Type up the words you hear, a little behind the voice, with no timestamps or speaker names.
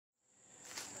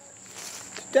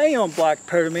Today on Black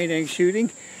Powder Maniac Shooting,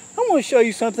 I want to show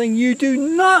you something you do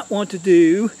not want to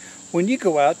do when you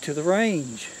go out to the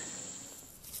range.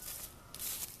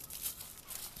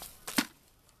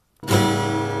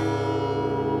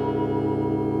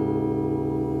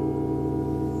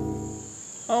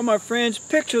 Oh my friends,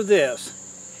 picture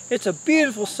this. It's a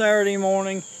beautiful Saturday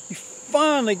morning. You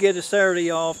finally get a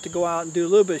Saturday off to go out and do a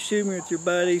little bit of shooting with your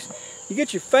buddies. You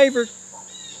get your favorite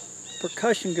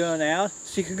percussion gun out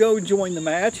so you can go join the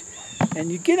match,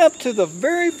 and you get up to the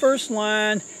very first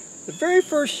line, the very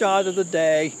first shot of the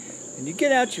day, and you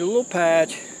get out your little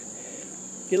patch,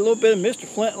 get a little bit of Mr.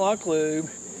 Flintlock lube,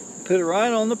 put it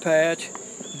right on the patch,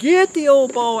 get the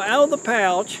old ball out of the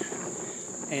pouch,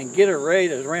 and get it ready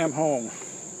to ram home.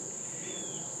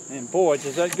 And boy,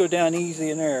 does that go down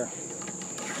easy in there.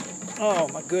 Oh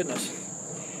my goodness.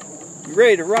 You're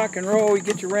ready to rock and roll, you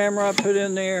get your ramrod put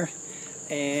in there,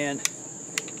 and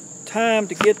time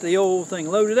to get the old thing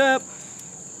loaded up,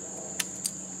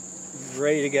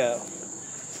 ready to go.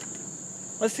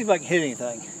 Let's see if I can hit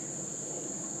anything.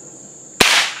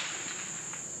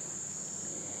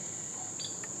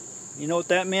 You know what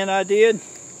that meant I did?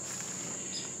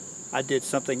 I did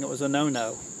something that was a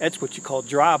no-no. That's what you call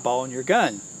dry ball in your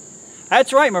gun.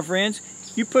 That's right, my friends.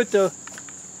 You put the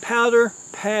powder,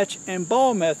 patch, and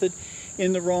ball method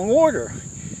in the wrong order.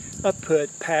 I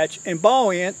put patch and ball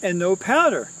in and no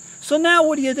powder. So now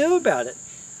what do you do about it?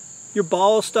 Your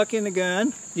ball is stuck in the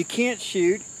gun. You can't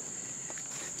shoot.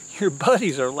 Your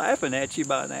buddies are laughing at you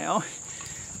by now.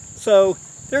 So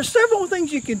there's several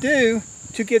things you can do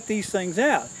to get these things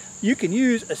out. You can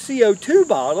use a CO2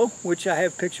 bottle, which I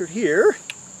have pictured here.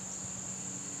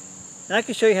 And I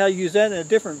can show you how to use that in a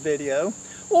different video.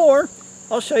 Or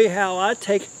I'll show you how I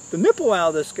take the nipple out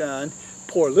of this gun,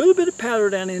 pour a little bit of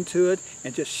powder down into it,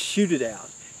 and just shoot it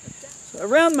out. So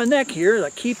around my neck here, I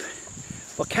keep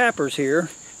the cappers here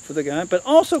for the gun, but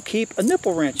also keep a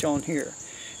nipple wrench on here.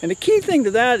 And the key thing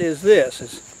to that is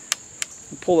this,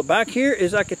 pull it back here,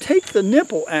 is I could take the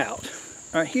nipple out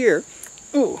right here.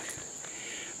 Ooh.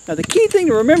 Now the key thing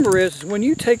to remember is when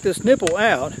you take this nipple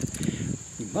out,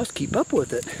 you must keep up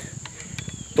with it.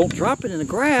 Don't drop it in the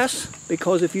grass,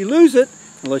 because if you lose it,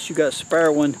 unless you got a spare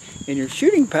one in your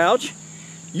shooting pouch,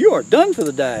 you are done for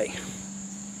the day.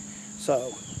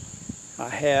 So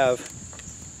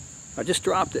I just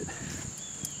dropped it.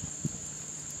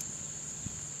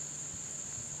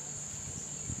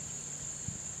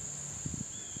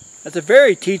 That's a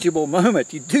very teachable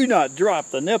moment. You do not drop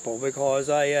the nipple, because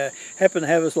I happen to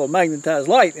have this little magnetized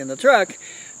light in the truck,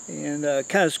 and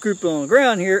kind of scoop it on the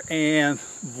ground here, and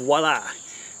voila,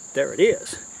 there it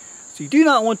is. So you do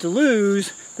not want to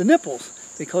lose the nipples,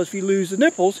 because if you lose the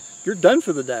nipples, you're done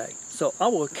for the day. So I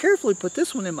will carefully put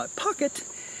this one in my pocket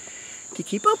to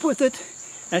keep up with it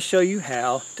and show you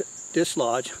how to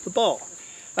dislodge the ball.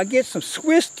 I get some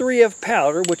Swiss 3F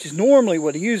powder, which is normally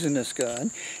what I use in this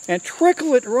gun, and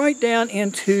trickle it right down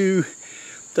into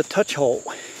the touch hole.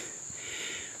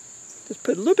 Just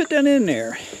put a little bit down in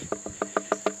there.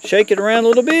 Shake it around a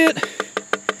little bit.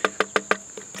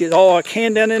 Get all I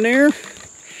can down in there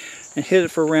and hit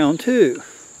it for round 2.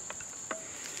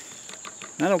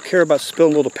 I don't care about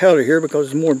spilling a little powder here, because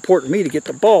it's more important to me to get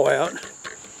the ball out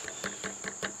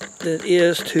than it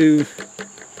is to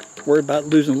worry about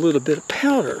losing a little bit of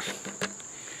powder.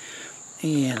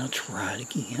 And I'll try it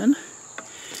again.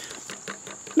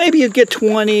 Maybe you'll get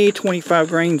 20, 25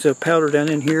 grains of powder down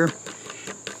in here,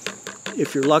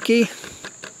 if you're lucky.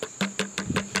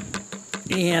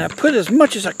 And I put as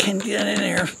much as I can get in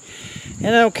there.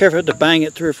 And I don't care if I have to bang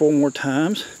it 3 or 4 more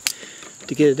times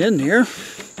to get it in there.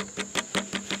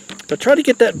 But try to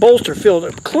get that bolster filled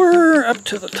up clear up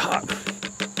to the top.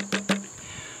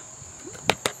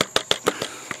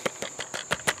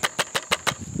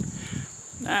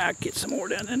 Get some more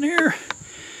down in there. I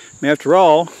mean, after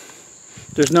all,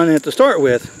 there's none in it to start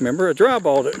with. Remember, I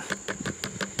dryballed it.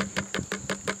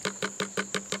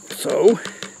 So,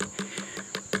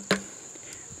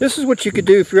 this is what you could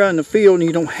do if you're out in the field and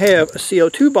you don't have a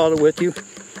CO2 bottle with you.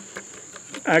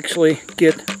 Actually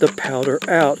get the powder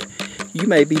out. You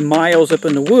may be miles up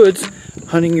in the woods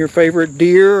hunting your favorite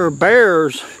deer or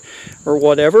bears or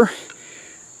whatever,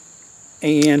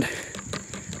 and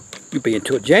you'll be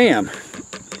into a jam.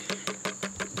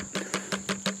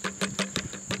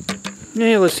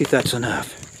 Now let's see if that's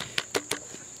enough.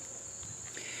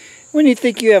 When you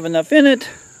think you have enough in it,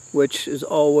 which is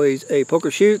always a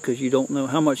poker shoot because you don't know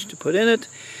how much to put in it,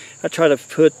 I try to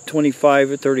put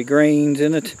 25 or 30 grains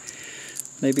in it,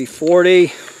 maybe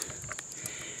 40.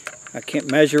 I can't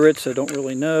measure it, so I don't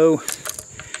really know,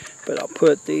 but I'll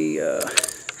put the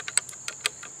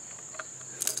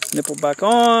nipple back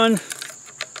on,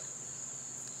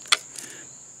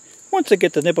 once I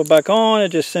get the nipple back on, I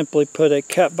just simply put a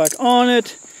cap back on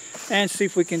it and see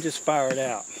if we can just fire it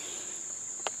out.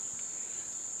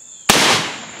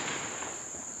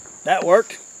 That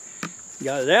worked.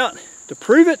 Got it out. To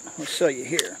prove it, I'll show you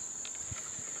here.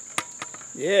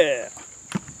 Yeah.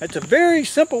 That's a very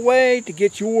simple way to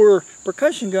get your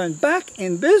percussion gun back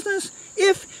in business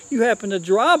if you happen to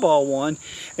dryball one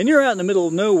and you're out in the middle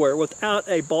of nowhere without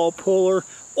a ball puller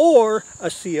or a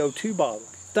CO2 bottle.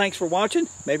 Thanks for watching.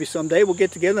 Maybe someday we'll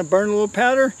get together and burn a little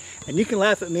powder and you can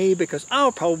laugh at me because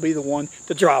I'll probably be the one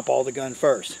to drop all the gun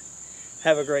first.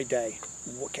 Have a great day.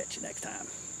 We'll catch you next time.